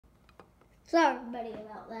Sorry everybody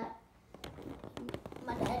about that.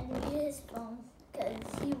 My dad needed his phone because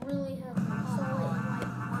he really hasn't saw it in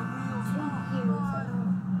like 2 years or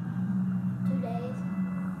 2 days.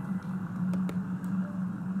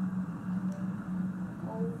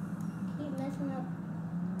 Oh, keep messing up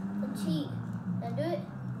the cheat. Did I do it?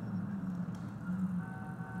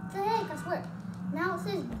 What the heck, I swear. Now it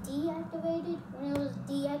says deactivated when it was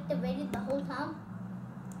deactivated the whole time.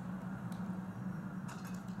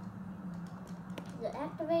 Is it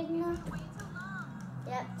activated now?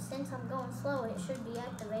 Yep, since I'm going slow, it should be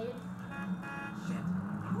activated.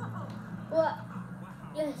 What?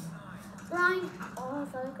 Yes. Grind. Oh, I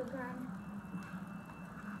thought I could grind.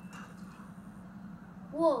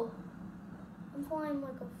 Whoa. I'm flying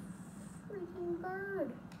like a freaking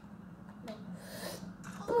bird. No.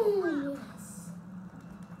 Oh, yes.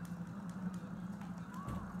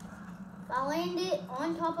 If I land it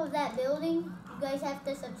on top of that building, you guys have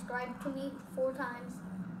to subscribe to me 4 times.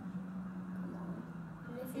 Come on.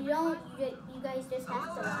 And if you don't, you guys just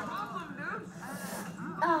have to like.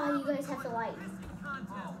 You guys have to like.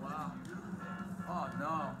 Oh, wow. Oh,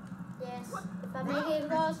 no. Yes. If I make it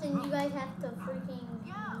across, then you guys have to freaking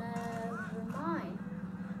never mind.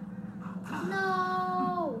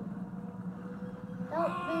 No!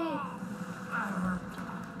 Help me.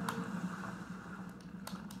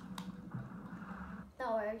 No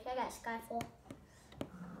worries, I got Skyfall.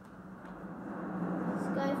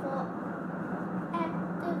 Skyfall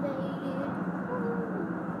activated.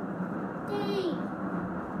 Dang!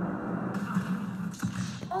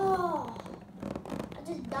 Oh! I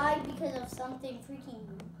just died because of something freaking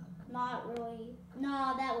not really.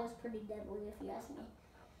 Nah, that was pretty deadly if you ask me.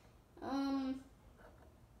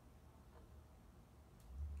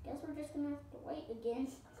 Guess we're just gonna have to wait again.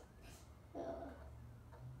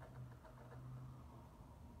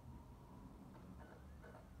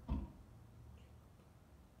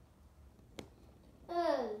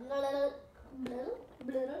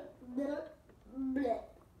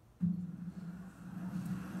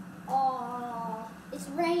 Oh, it's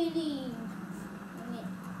raining.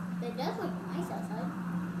 It does look nice outside.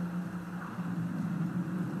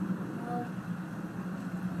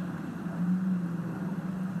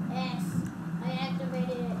 Yes, I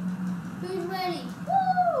activated it. Who's ready?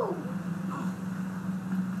 Woo!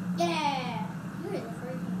 Yeah, you're the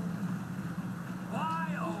freaking. Why,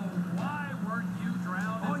 oh, why weren't you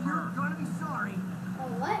drowned? Oh, you're gonna be sorry. Oh,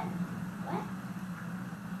 what? What?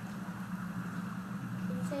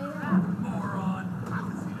 Did you say that? Moron. I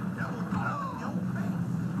can see the devil out of your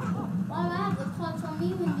face. Why do I have the clutch on me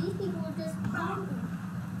when these people are just talking?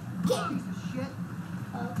 Get! Piece of shit.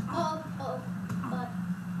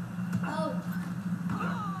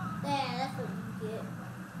 Yeah, that's what you get.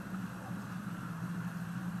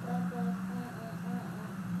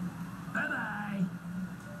 Bye-bye.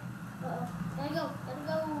 Gotta go.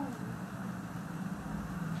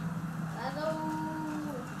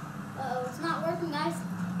 It's not working, guys.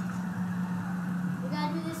 We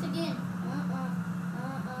gotta do this again.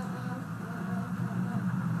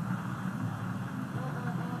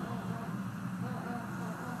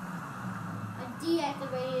 I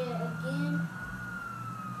deactivated it again.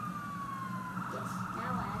 Yes,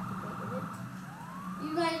 now I activated it.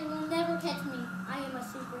 You guys will never catch me. I am a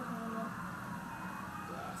superhuman.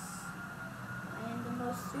 Yes. I am the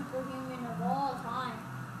most superhuman of all time.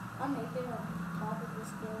 I'll make it on top of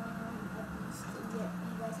this building. I'm a beast. And yet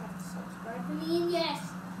you guys have to subscribe to me. And yes,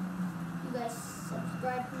 you guys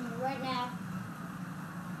subscribe to me right now.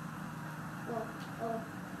 Oh.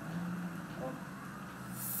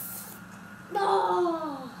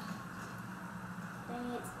 No!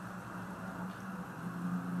 Dang it.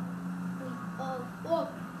 Oh.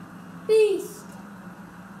 Beast!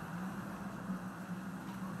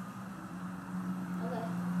 Okay.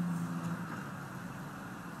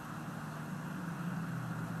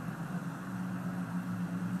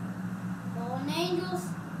 Fallen angels.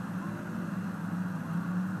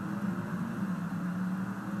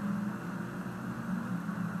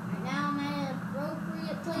 Right now I'm at an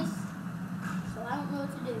appropriate place, so I don't know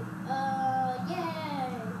what to do.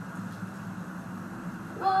 Yay!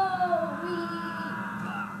 Whoa!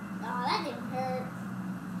 That didn't hurt.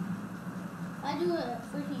 If I do a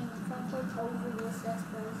freaking front flip over this, that's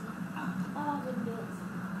crazy. Oh, I didn't do it.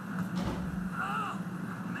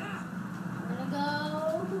 I'm gonna go.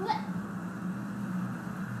 What?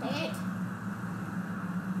 Dang it.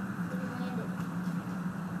 Didn't land it.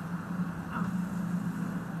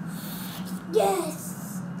 Yes!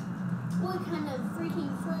 What kind of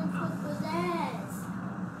freaking front flip was that?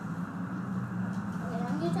 Okay,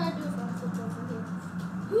 I'm gonna try to do a front flip over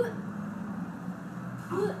here.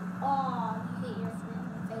 Oh, you hit your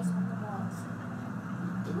face on the balls.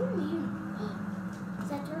 Dude, what do you mean? Is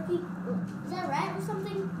that turkey? Is that rat or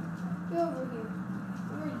something? You're over here.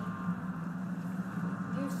 Where are you?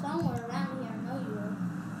 You're somewhere around here. I know you are.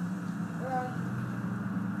 Where are you?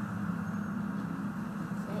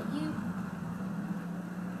 Is that you?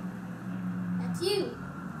 That's you.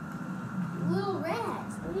 Little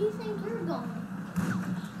rats. Where do you think you're going?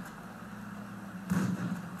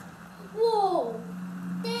 Whoa!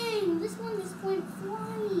 Dang, this one just went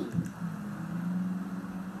flying.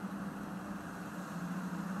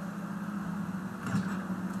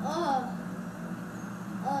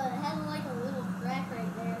 It has like a little crack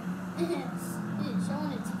right there. It's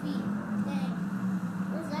showing its feet. Dang.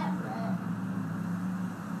 Where's that rat?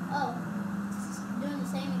 Oh, it's doing the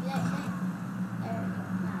same exact thing. There we go.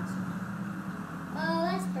 Nice. Oh,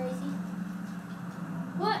 that's crazy.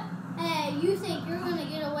 What? Hey, you think you're gonna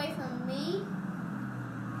get away from me?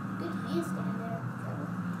 Good handstand there, Trevor.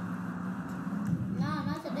 No,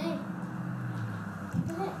 not today. What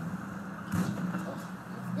the heck? Oh,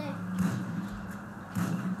 not today.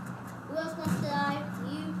 Who else wants to die?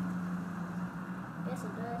 You? Guess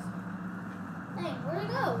it does. Hey, where'd it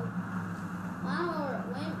go? Well, I don't know where it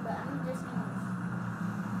went, but I'm just gonna...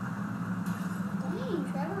 Dang,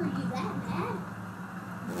 Trevor, are you that mad?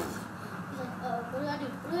 He's like, oh, what do I do?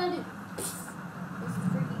 What do I do? This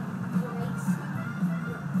freaking breaks.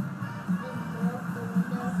 Just broke the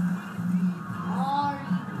window. Are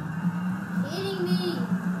you kidding me?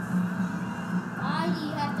 Why do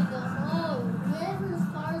you have to go slow? Whoever's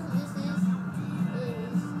cars this is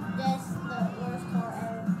just the worst car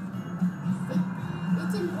ever.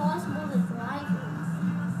 It's impossible to drive it.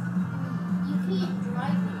 You can't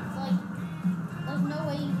drive it. It's like, there's no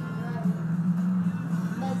way you can drive it.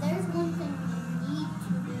 But there's one thing you need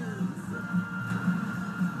to do.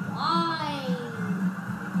 Why?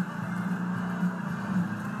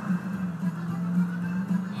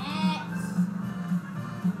 At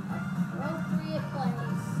appropriate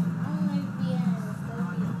place. Only be at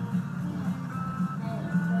an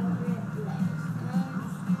appropriate place.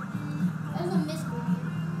 There's a mystery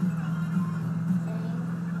thing.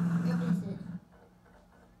 What is it?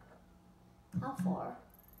 How far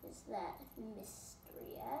is that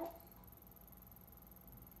mystery at?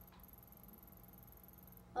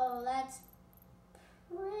 Oh, that's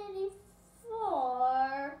pretty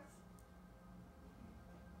far.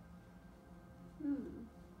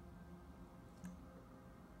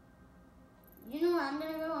 You know where I'm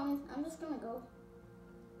gonna go? I'm just gonna go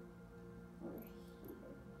over here.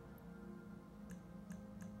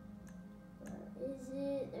 Where is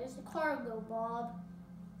it? There's the cargo, Bob.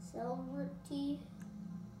 Celebrity,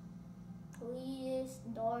 Cletus,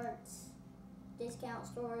 Darts, Discount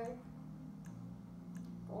Store,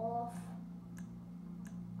 Golf.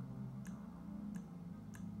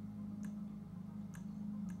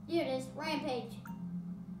 Here it is, Rampage.